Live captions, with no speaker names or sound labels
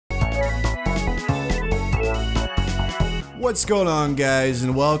What's going on, guys,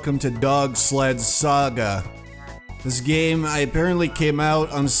 and welcome to Dog Sled Saga. This game apparently came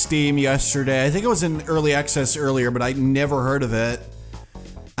out on Steam yesterday. I think it was in early access earlier, but I'd never heard of it.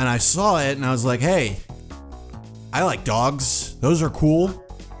 And I saw it and I was like, hey, I like dogs. Those are cool.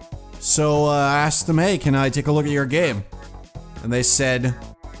 So I asked them, hey, can I take a look at your game? And they said,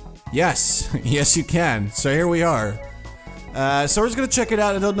 yes, yes you can. So here we are. So we're just gonna check it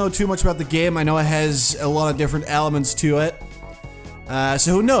out. I don't know too much about the game. I know it has a lot of different elements to it.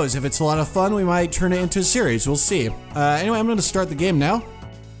 So who knows? If it's a lot of fun, we might turn it into a series. We'll see. Anyway, I'm gonna start the game now.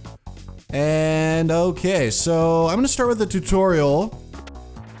 And okay, so I'm gonna start with the tutorial,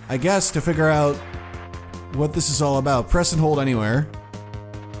 I guess, to figure out what this is all about. Press and hold anywhere.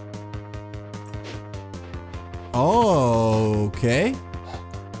 Oh, okay.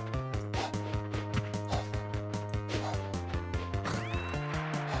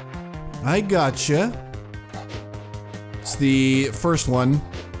 I gotcha. It's the first one.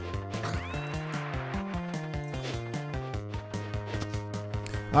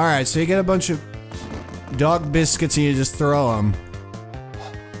 Alright, so you get a bunch of dog biscuits and you just throw them.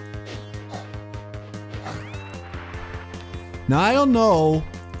 Now, I don't know.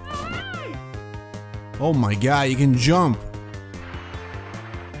 Oh my god, you can jump.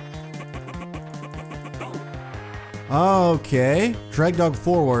 Okay. Drag dog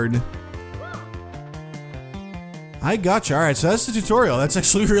forward. I gotcha. Alright, so that's the tutorial. That's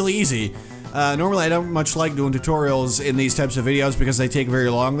actually really easy. Normally I don't much like doing tutorials in these types of videos because they take very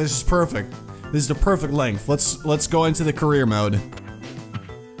long. This is perfect. This is the perfect length. Let's go into the career mode.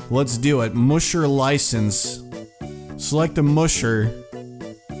 Let's do it. Musher license. Select a musher.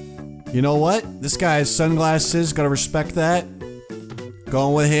 You know what? This guy has sunglasses. Gotta respect that.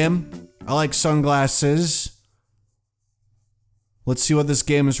 Going with him. I like sunglasses. Let's see what this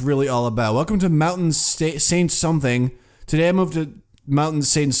game is really all about. Welcome to Mountain Saint Something. Today I moved to Mountain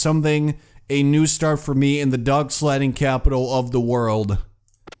Saint Something, a new start for me in the dog sledding capital of the world.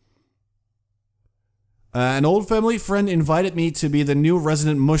 An old family friend invited me to be the new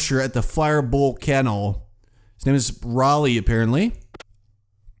resident musher at the Firebowl Kennel. His name is Raleigh, apparently.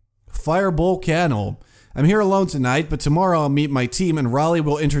 Firebowl Kennel. I'm here alone tonight, but tomorrow I'll meet my team and Raleigh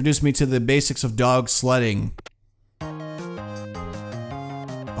will introduce me to the basics of dog sledding.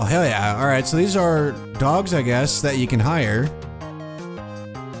 Oh, hell yeah. Alright, so these are dogs, I guess, that you can hire.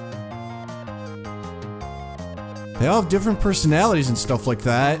 They all have different personalities and stuff like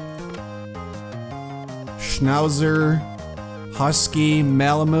that. Schnauzer, Husky,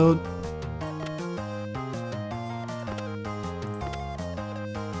 Malamute.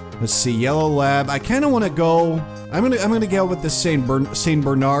 Let's see, Yellow Lab. I kind of want to go... I'm gonna go with the Saint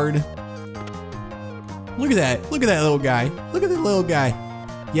Bernard. Look at that. Look at that little guy. Look at that little guy.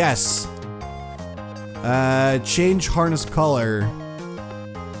 Yes. Change harness color.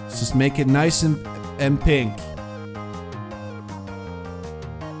 Let's just make it nice and pink.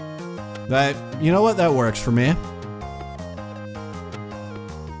 That, you know what? That works for me.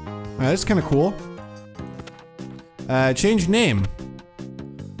 Alright, that's kind of cool. Change name.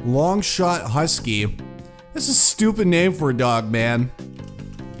 Longshot Husky. That's a stupid name for a dog, man.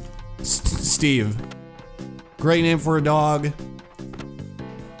 Steve. Great name for a dog.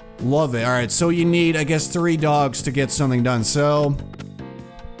 Love it. Alright, so you need, I guess, 3 dogs to get something done. So,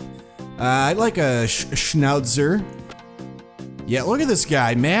 I'd like a Schnauzer. Yeah, look at this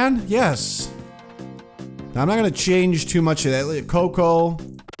guy, man. Yes. Now, I'm not gonna change too much of that. Coco.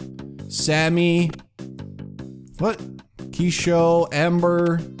 Sammy. What? Keisho.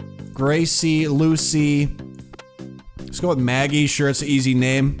 Amber. Gracie. Lucy. Let's go with Maggie. Sure, it's an easy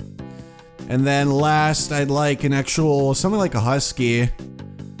name. And then last, I'd like an actual, something like a Husky.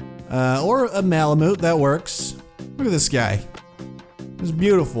 Or a Malamute, that works. Look at this guy. It's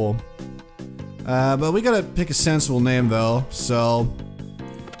beautiful. But we gotta pick a sensible name though, so...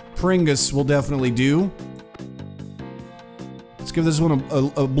 Pringus will definitely do. Let's give this one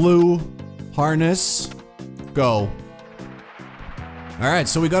a blue harness. Go. Alright,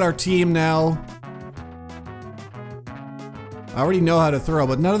 so we got our team now. I already know how to throw,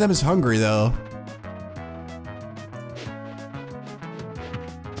 but none of them is hungry though.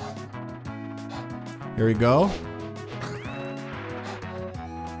 Here we go.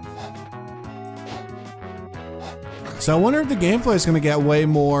 So I wonder if the gameplay is going to get way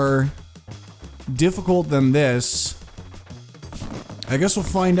more difficult than this. I guess we'll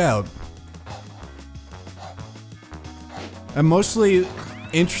find out. I'm mostly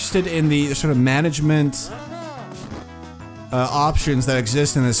interested in the sort of management options that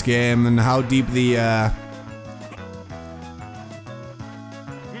exist in this game and how deep the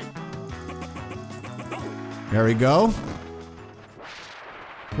There we go.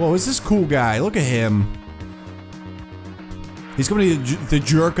 Whoa, is this cool guy? Look at him. He's gonna be the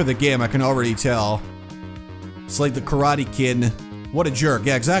jerk of the game, I can already tell. It's like the Karate Kid. What a jerk.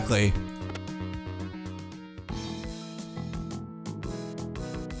 Yeah, exactly.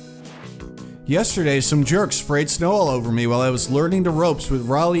 Yesterday, some jerk sprayed snow all over me while I was learning the ropes with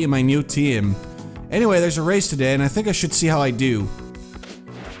Raleigh and my new team. Anyway, there's a race today, and I think I should see how I do.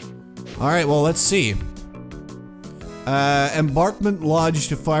 Alright, well, let's see. Embarkment Lodge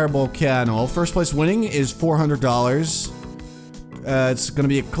to Fire Volcano. First place winning is $400. It's gonna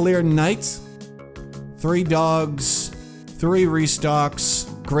be a clear night. 3 dogs, 3 restocks,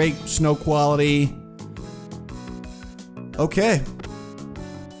 great snow quality. Okay.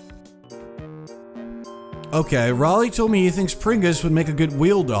 Okay, Raleigh told me he thinks Pringus would make a good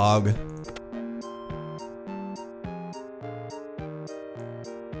wheel dog.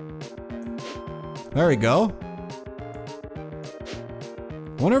 There we go.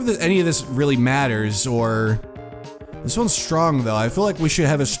 I wonder if any of this really matters, or... This one's strong, though. I feel like we should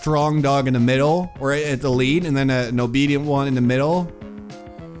have a strong dog in the middle, or at the lead, and then an obedient one in the middle.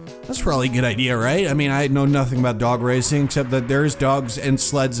 That's probably a good idea, right? I mean, I know nothing about dog racing, except that there's dogs and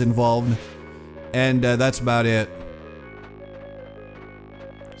sleds involved. And that's about it.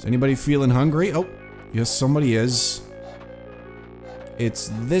 Is anybody feeling hungry? Oh, yes, somebody is. It's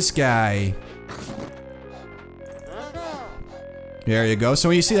this guy. There you go. So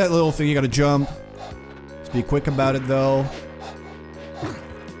when you see that little thing, you gotta jump. Just be quick about it, though.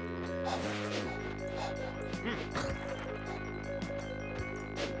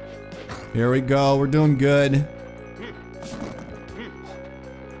 Here we go. We're doing good.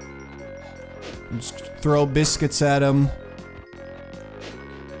 Just throw biscuits at him.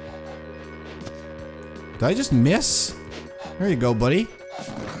 Did I just miss? There you go, buddy.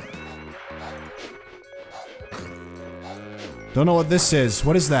 Don't know what this is.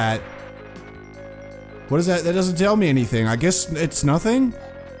 What is that? What is that? That doesn't tell me anything. I guess it's nothing?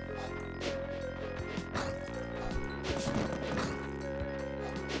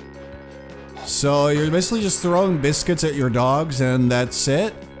 So you're basically just throwing biscuits at your dogs and that's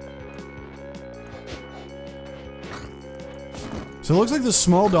it? So it looks like the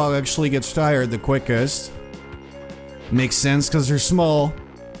small dog actually gets tired the quickest. Makes sense because they're small.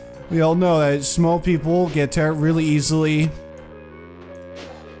 We all know that small people get tired really easily.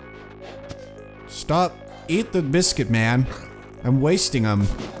 Stop. Eat the biscuit, man. I'm wasting them.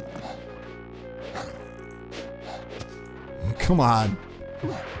 Come on.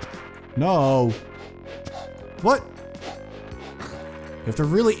 No. What? You have to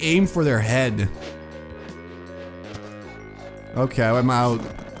really aim for their head. Okay, I'm out.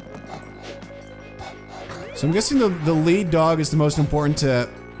 So I'm guessing the lead dog is the most important to...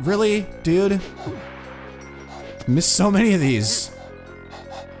 Really? Dude? I missed so many of these.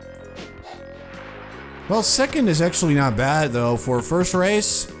 Well, second is actually not bad, though, for first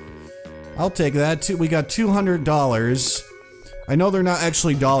race. I'll take that, too. We got $200. I know they're not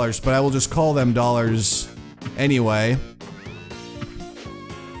actually dollars, but I will just call them dollars anyway.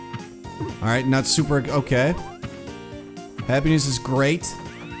 Alright, not super... Okay. Happiness is great.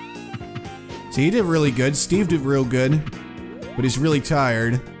 See, he did really good. Steve did real good. But he's really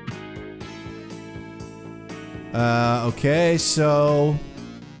tired. Okay, so...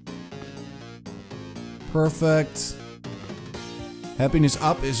 Perfect. Happiness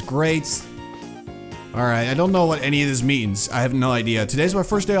up is great. Alright, I don't know what any of this means. I have no idea. Today's my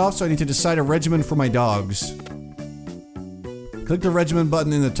first day off, so I need to decide a regimen for my dogs. Click the regimen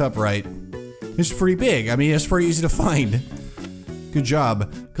button in the top right. It's pretty big. I mean, it's pretty easy to find. Good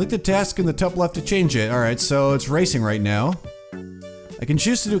job. Click the task in the top left to change it. Alright, so it's racing right now. I can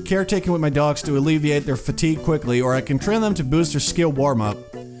choose to do caretaking with my dogs to alleviate their fatigue quickly, or I can train them to boost their skill warm-up.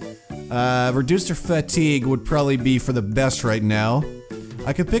 Reduce their fatigue would probably be for the best right now.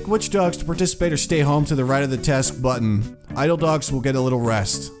 I can pick which dogs to participate or stay home to the right of the task button. Idle dogs will get a little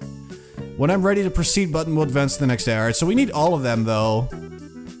rest. When I'm ready to proceed button will advance to the next day. Alright, so we need all of them though.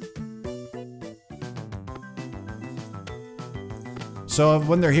 So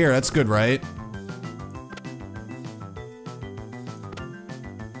when they're here, that's good, right?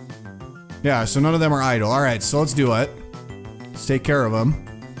 Yeah, so none of them are idle. Alright, so let's do it. Let's take care of them.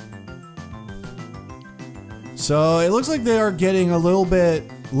 So it looks like they are getting a little bit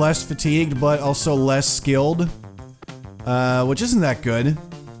less fatigued, but also less skilled. Which isn't that good.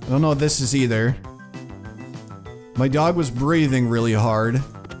 I don't know what this is either. My dog was breathing really hard.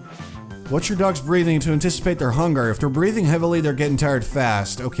 What's your dog's breathing to anticipate their hunger? If they're breathing heavily, they're getting tired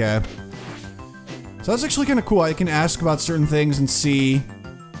fast. Okay. So that's actually kind of cool. I can ask about certain things and see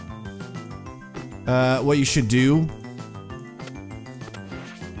what you should do.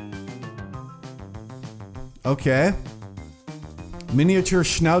 Okay. Miniature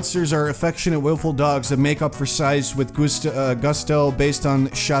schnauzers are affectionate, willful dogs that make up for size with gusto based on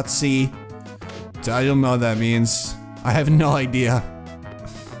Schatzi. I don't know what that means. I have no idea.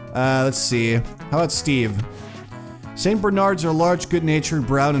 Let's see. How about Steve? Saint Bernards are large, good-natured,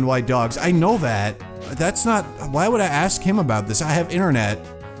 brown and white dogs. I know that. That's not... Why would I ask him about this? I have internet.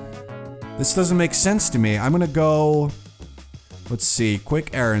 This doesn't make sense to me. I'm gonna go... Let's see. Quick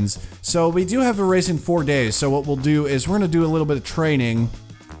errands. So we do have a race in 4 days. So what we'll do is we're gonna do a little bit of training.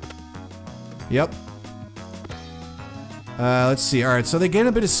 Yep. Let's see. Alright, so they gain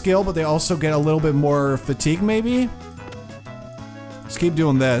a bit of skill, but they also get a little bit more fatigue, maybe? Let's keep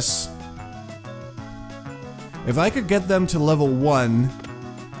doing this. If I could get them to level 1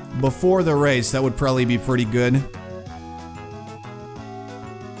 before the race, that would probably be pretty good.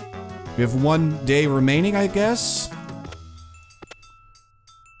 We have 1 day remaining, I guess?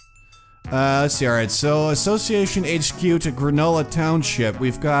 Let's see, alright, so Association HQ to Granola Township.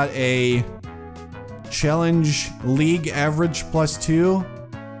 We've got a Challenge League average +2.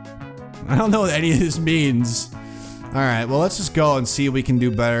 I don't know what any of this means. Alright, well let's just go and see if we can do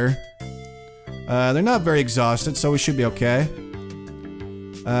better. They're not very exhausted, so we should be okay.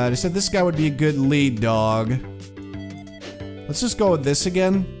 They said this guy would be a good lead dog. Let's just go with this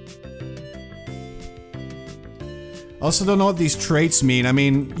again. Also don't know what these traits mean. I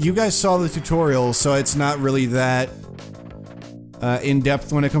mean, you guys saw the tutorial, so it's not really that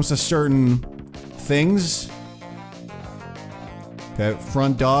in-depth when it comes to certain things. Okay,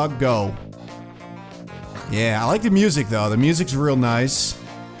 front dog, go. Yeah, I like the music though. The music's real nice.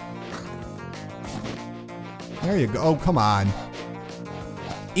 There you go. Oh, come on.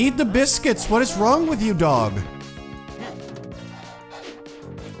 Eat the biscuits. What is wrong with you, dog?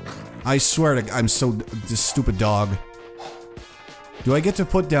 I swear to I'm so this stupid dog. Do I get to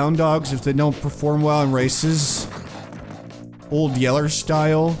put down dogs if they don't perform well in races? Old Yeller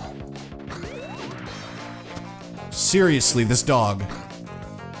style? Seriously, this dog.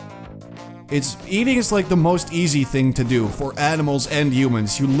 Eating is like the most easy thing to do for animals and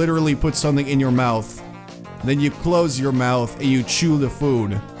humans. You literally put something in your mouth, then you close your mouth and you chew the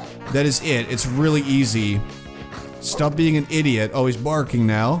food. That is it. It's really easy. Stop being an idiot. Oh, he's barking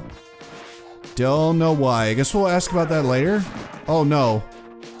now. Don't know why. I guess we'll ask about that later. Oh no.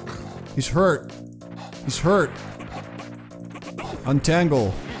 He's hurt. He's hurt.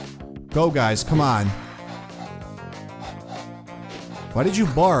 Untangle. Go guys, come on. Why did you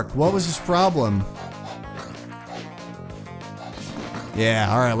bark? What was his problem? Yeah,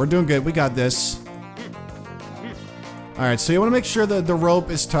 alright, we're doing good. We got this. Alright, so you want to make sure that the rope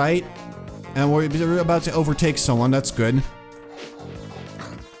is tight. And we're about to overtake someone. That's good.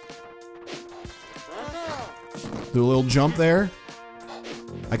 Do a little jump there.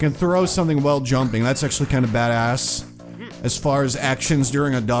 I can throw something while jumping. That's actually kind of badass. As far as actions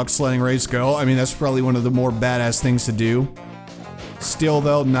during a dog sledding race go, I mean, that's probably one of the more badass things to do. Still,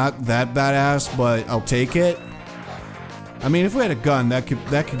 though, not that badass, but I'll take it. I mean, if we had a gun, that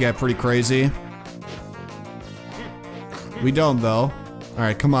could get pretty crazy. We don't, though.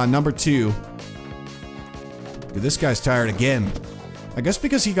 Alright, come on, number 2. Dude, this guy's tired again. I guess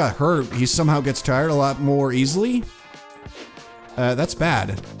because he got hurt, he somehow gets tired a lot more easily. That's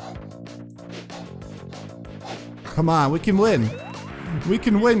bad. Come on, we can win. We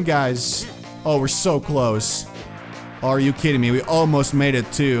can win, guys. Oh, we're so close. Oh, are you kidding me? We almost made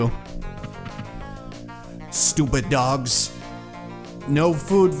it, too. Stupid dogs. No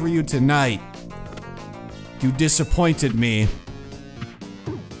food for you tonight. You disappointed me.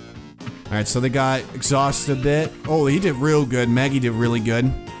 Alright, so they got exhausted a bit. Oh, he did real good. Maggie did really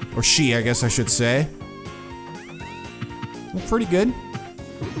good. Or she, I guess I should say. Well, pretty good.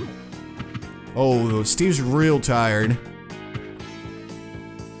 Oh, Steve's real tired.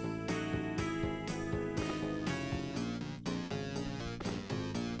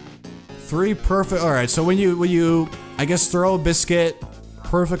 Three perfect. Alright, so when you, I guess, throw a biscuit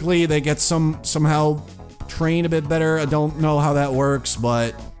perfectly, they get somehow train a bit better. I don't know how that works,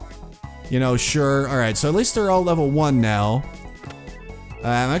 but... You know, sure. Alright, so at least they're all level 1 now.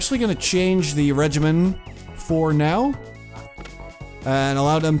 I'm actually gonna change the regimen for now. And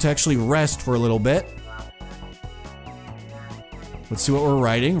allow them to actually rest for a little bit. Let's see what we're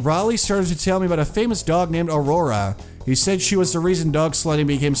writing. Raleigh started to tell me about a famous dog named Aurora. He said she was the reason dog sledding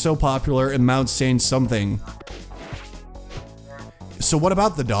became so popular in Mount Saint something. So what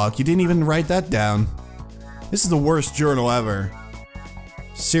about the dog? You didn't even write that down. This is the worst journal ever.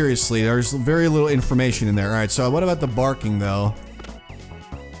 Seriously, there's very little information in there. Alright, so what about the barking, though?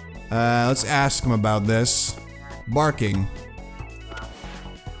 Let's ask him about this. Barking.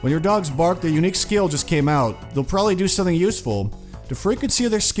 When your dogs bark, their unique skill just came out. They'll probably do something useful. The frequency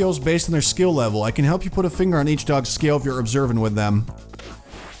of their skills based on their skill level. I can help you put a finger on each dog's scale if you're observant with them.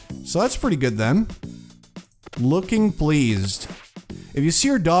 So that's pretty good then. Looking pleased. If you see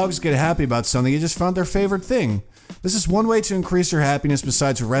your dogs get happy about something, you just found their favorite thing. This is one way to increase their happiness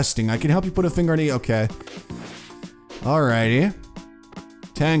besides resting. I can help you put a finger on each. Okay. Alrighty.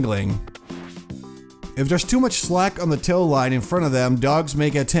 Tangling. If there's too much slack on the tail line in front of them, dogs may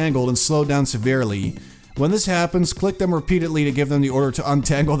get tangled and slow down severely. When this happens, click them repeatedly to give them the order to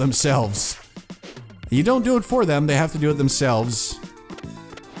untangle themselves. You don't do it for them, they have to do it themselves.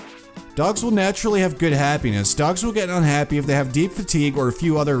 Dogs will naturally have good happiness. Dogs will get unhappy if they have deep fatigue or a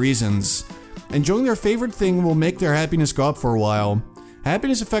few other reasons. Enjoying their favorite thing will make their happiness go up for a while.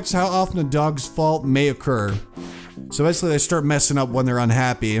 Happiness affects how often a dog's fault may occur. So basically they start messing up when they're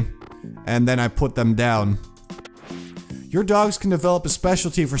unhappy, and then I put them down. Your dogs can develop a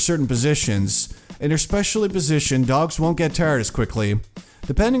specialty for certain positions. In their specially positioned, dogs won't get tired as quickly.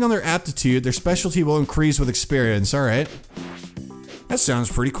 Depending on their aptitude, their specialty will increase with experience. Alright. That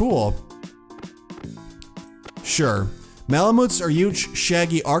sounds pretty cool. Sure. Malamutes are huge,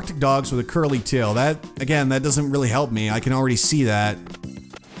 shaggy Arctic dogs with a curly tail. That doesn't really help me. I can already see that.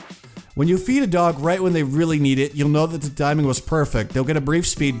 When you feed a dog right when they really need it, you'll know that the timing was perfect. They'll get a brief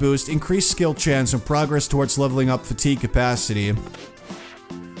speed boost, increased skill chance, and progress towards leveling up fatigue capacity.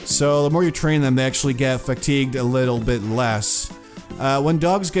 So the more you train them, they actually get fatigued a little bit less. When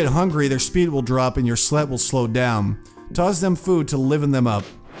dogs get hungry, their speed will drop and your sled will slow down. Toss them food to liven them up.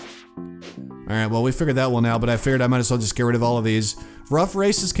 Alright, well we figured that one out, but I figured I might as well just get rid of all of these. Rough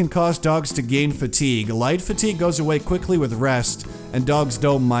races can cause dogs to gain fatigue. Light fatigue goes away quickly with rest, and dogs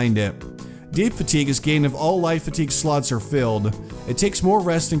don't mind it. Deep fatigue is gained if all light fatigue slots are filled. It takes more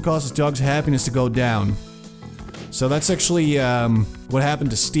rest and causes dogs' happiness to go down. So that's actually what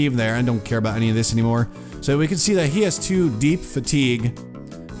happened to Steve there. I don't care about any of this anymore. So we can see that he has 2 deep fatigue.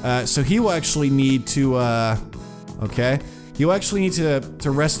 So he will actually need to, okay. He'll actually need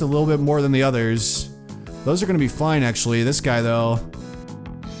to rest a little bit more than the others. Those are gonna be fine actually. This guy though,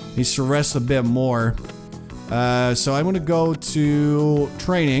 needs to rest a bit more. So I'm gonna go to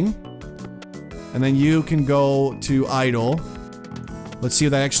training. And then you can go to idle. Let's see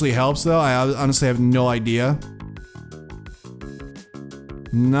if that actually helps though. I honestly have no idea.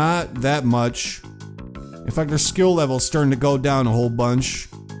 Not that much. In fact, their skill level is starting to go down a whole bunch.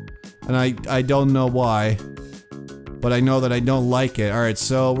 And I don't know why. But I know that I don't like it. Alright,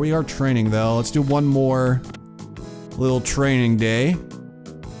 so we are training though. Let's do one more little training day.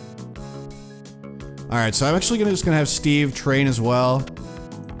 Alright, so I'm actually just gonna have Steve train as well.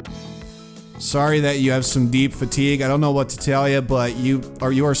 Sorry that you have some deep fatigue. I don't know what to tell you, but you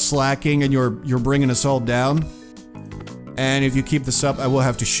are slacking and you're bringing us all down. And if you keep this up, I will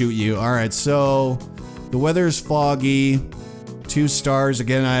have to shoot you. Alright, so the weather is foggy. 2 stars.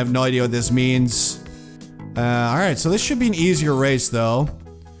 Again, I have no idea what this means. Alright, so this should be an easier race though.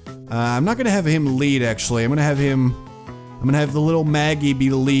 I'm not gonna have him lead actually. I'm gonna have the little Maggie be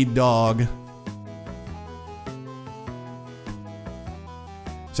the lead dog.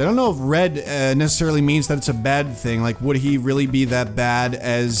 So I don't know if red necessarily means that it's a bad thing. Like, would he really be that bad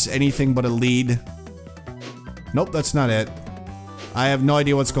as anything but a lead? Nope, that's not it. I have no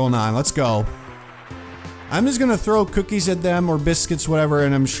idea what's going on. Let's go. I'm just gonna throw cookies at them or biscuits, whatever,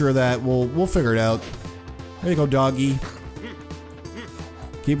 and I'm sure that we'll figure it out. There you go, doggy.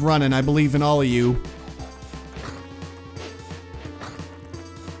 Keep running. I believe in all of you.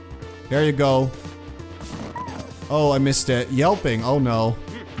 There you go. Oh, I missed it. Yelping. Oh no.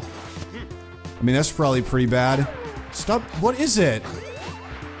 I mean, that's probably pretty bad. Stop. What is it?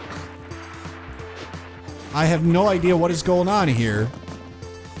 I have no idea what is going on here.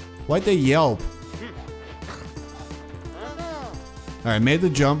 Why'd they yelp? Alright, made the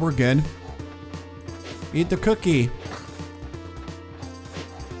jump. We're good. Eat the cookie.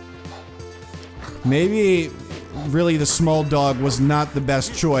 Maybe, really, the small dog was not the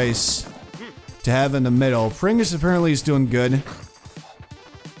best choice to have in the middle. Pringus apparently is doing good.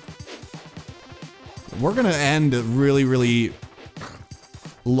 We're gonna end really, really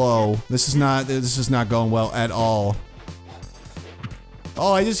low. This is not going well at all.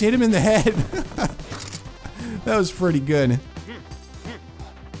 Oh, I just hit him in the head. That was pretty good.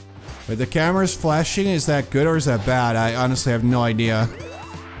 But the camera's flashing. Is that good or is that bad? I honestly have no idea.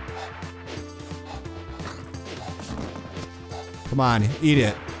 Come on, eat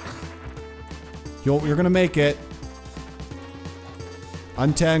it. You're gonna make it.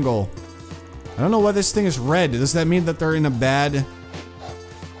 Untangle. I don't know why this thing is red. Does that mean that they're in a bad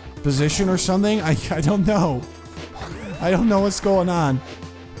position or something? I don't know. I don't know what's going on.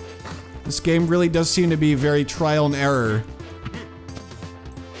 This game really does seem to be very trial and error.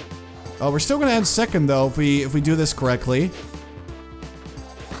 Oh, we're still gonna end second though if we do this correctly.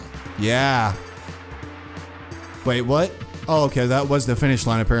 Yeah. Wait, what? Oh, okay, that was the finish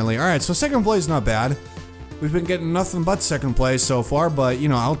line apparently. Alright, so second place is not bad. We've been getting nothing but second place so far, but you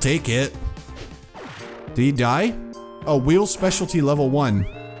know, I'll take it. Did he die? Oh, wheel specialty level 1.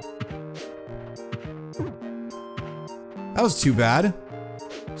 That was too bad.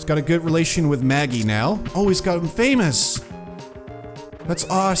 He's got a good relation with Maggie now. Oh, he's got him famous. That's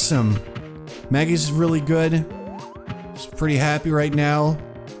awesome. Maggie's really good. She's pretty happy right now.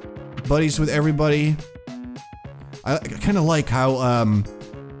 Buddies with everybody. I kind of like how,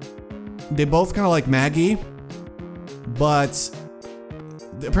 they both kind of like Maggie, but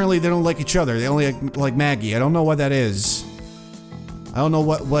apparently they don't like each other. They only like Maggie. I don't know what that is. I don't know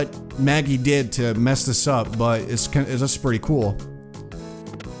what Maggie did to mess this up, but it's just pretty cool.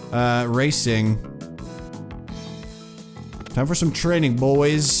 Racing. Time for some training,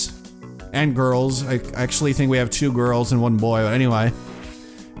 boys. And girls. I actually think we have 2 girls and 1 boy, but anyway.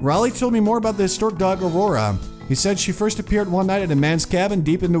 Raleigh told me more about the historic dog Aurora. He said she first appeared one night at a man's cabin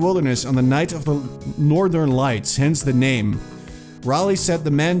deep in the wilderness on the night of the Northern Lights, hence the name. Raleigh said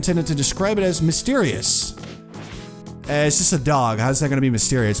the man tended to describe it as mysterious. It's just a dog. How's that gonna be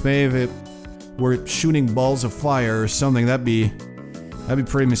mysterious? Maybe if it were shooting balls of fire or something, that'd be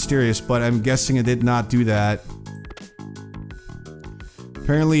pretty mysterious, but I'm guessing it did not do that.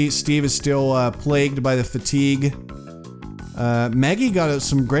 Apparently, Steve is still plagued by the fatigue. Maggie got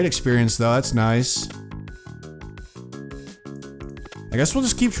some great experience though, that's nice. I guess we'll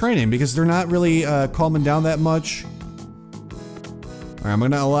just keep training because they're not really calming down that much. Alright, I'm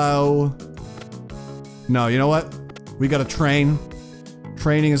gonna allow... No, you know what? We gotta train.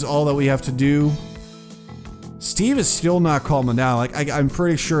 Training is all that we have to do. Steve is still not calming down. Like, I'm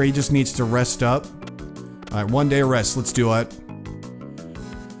pretty sure he just needs to rest up. Alright, 1 day rest. Let's do it.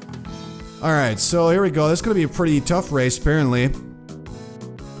 Alright, so here we go. This is gonna be a pretty tough race, apparently.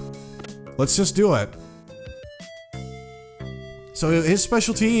 Let's just do it. So his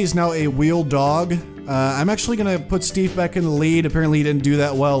specialty is now a wheel dog. I'm actually gonna put Steve back in the lead. Apparently he didn't do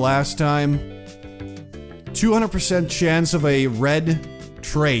that well last time. 200% chance of a red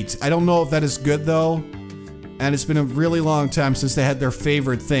trait. I don't know if that is good though. And it's been a really long time since they had their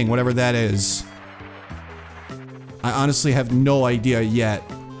favorite thing, whatever that is. I honestly have no idea yet.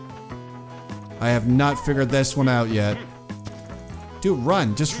 I have not figured this one out yet. Dude,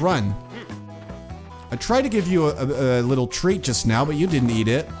 run. Just run. I tried to give you a little treat just now, but you didn't eat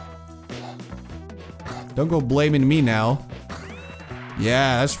it. Don't go blaming me now.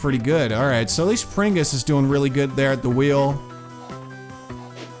 Yeah, that's pretty good. Alright, so at least Pringus is doing really good there at the wheel.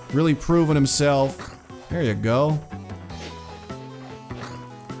 Really proving himself. There you go.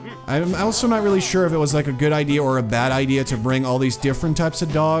 I'm also not really sure if it was like a good idea or a bad idea to bring all these different types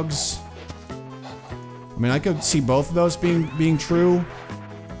of dogs. I mean, I could see both of those being true.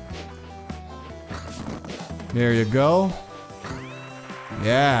 There you go.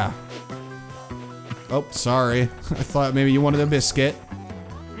 Yeah. Oh, sorry. I thought maybe you wanted a biscuit.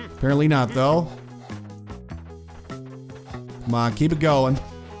 Apparently not, though. Come on, keep it going.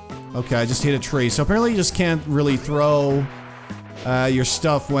 Okay, I just hit a tree. So apparently you just can't really throw your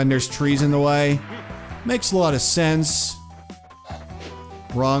stuff when there's trees in the way. Makes a lot of sense.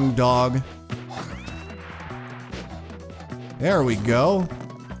 Wrong dog. There we go.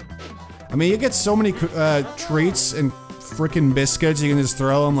 I mean, you get so many treats and frickin' biscuits, you can just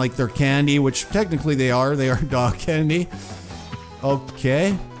throw them like they're candy, which technically they are. They are dog candy.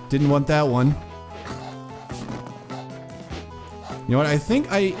 Okay. Didn't want that one. You know what? I think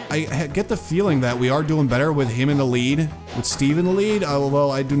I get the feeling that we are doing better with him in the lead, with Steve in the lead,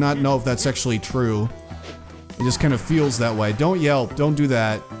 although I do not know if that's actually true. It just kind of feels that way. Don't yelp. Don't do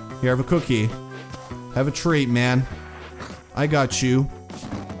that. Here, have a cookie. Have a treat, man. I got you.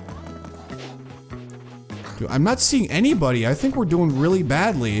 Dude, I'm not seeing anybody. I think we're doing really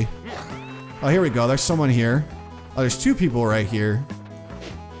badly. Oh, here we go. There's someone here. Oh, there's 2 people right here.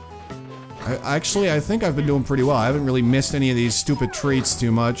 Actually, I think I've been doing pretty well. I haven't really missed any of these stupid treats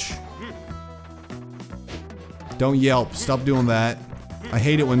too much. Don't yelp. Stop doing that. I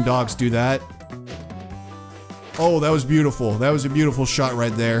hate it when dogs do that. Oh, that was beautiful. That was a beautiful shot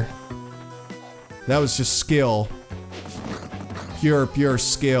right there. That was just skill. Pure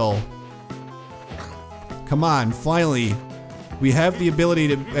skill. Come on, finally. We have the ability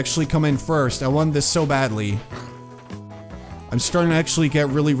to actually come in first. I want this so badly. I'm starting to actually get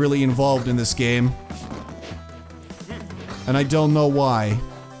really involved in this game. And I don't know why.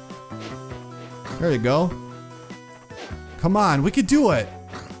 There you go. Come on, we could do it.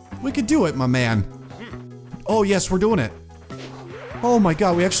 We could do it, my man. Oh yes, we're doing it. Oh my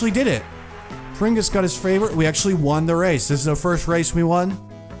god, we actually did it. Pringus got his favorite. We actually won the race. This is our first race we won.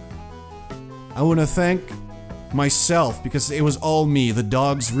 I want to thank myself because it was all me. The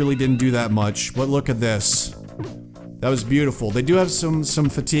dogs really didn't do that much. But look at this. That was beautiful. They do have some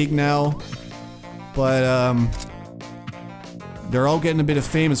fatigue now. But, they're all getting a bit of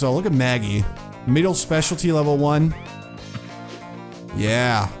fame as well. Look at Maggie. Middle specialty level 1.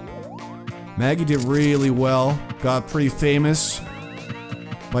 Yeah. Maggie did really well. Got pretty famous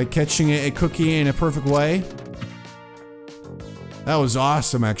by catching a cookie in a perfect way. That was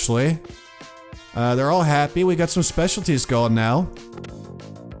awesome, actually. They're all happy. We got some specialties going now.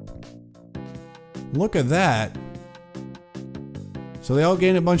 Look at that. So they all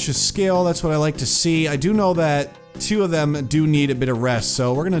gain a bunch of skill. That's what I like to see. I do know that 2 of them do need a bit of rest.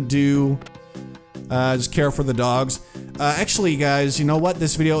 So we're gonna do... just care for the dogs. Actually, guys, you know what?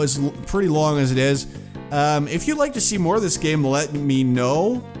 This video is pretty long as it is. If you'd like to see more of this game, let me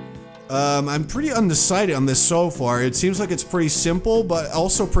know. I'm pretty undecided on this so far. It seems like it's pretty simple, but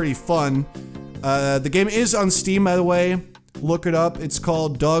also pretty fun. The game is on Steam, by the way. Look it up. It's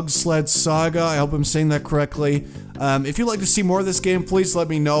called Dog Sled Saga. I hope I'm saying that correctly. If you'd like to see more of this game, please let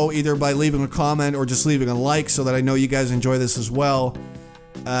me know, either by leaving a comment or just leaving a like so that I know you guys enjoy this as well.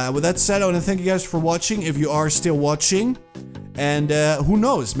 With that said, I want to thank you guys for watching, if you are still watching. And who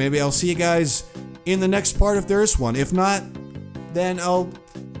knows, maybe I'll see you guys in the next part if there is one. If not, then I'll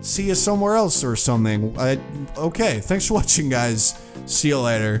see you somewhere else or something. Okay, thanks for watching, guys. See you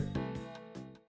later.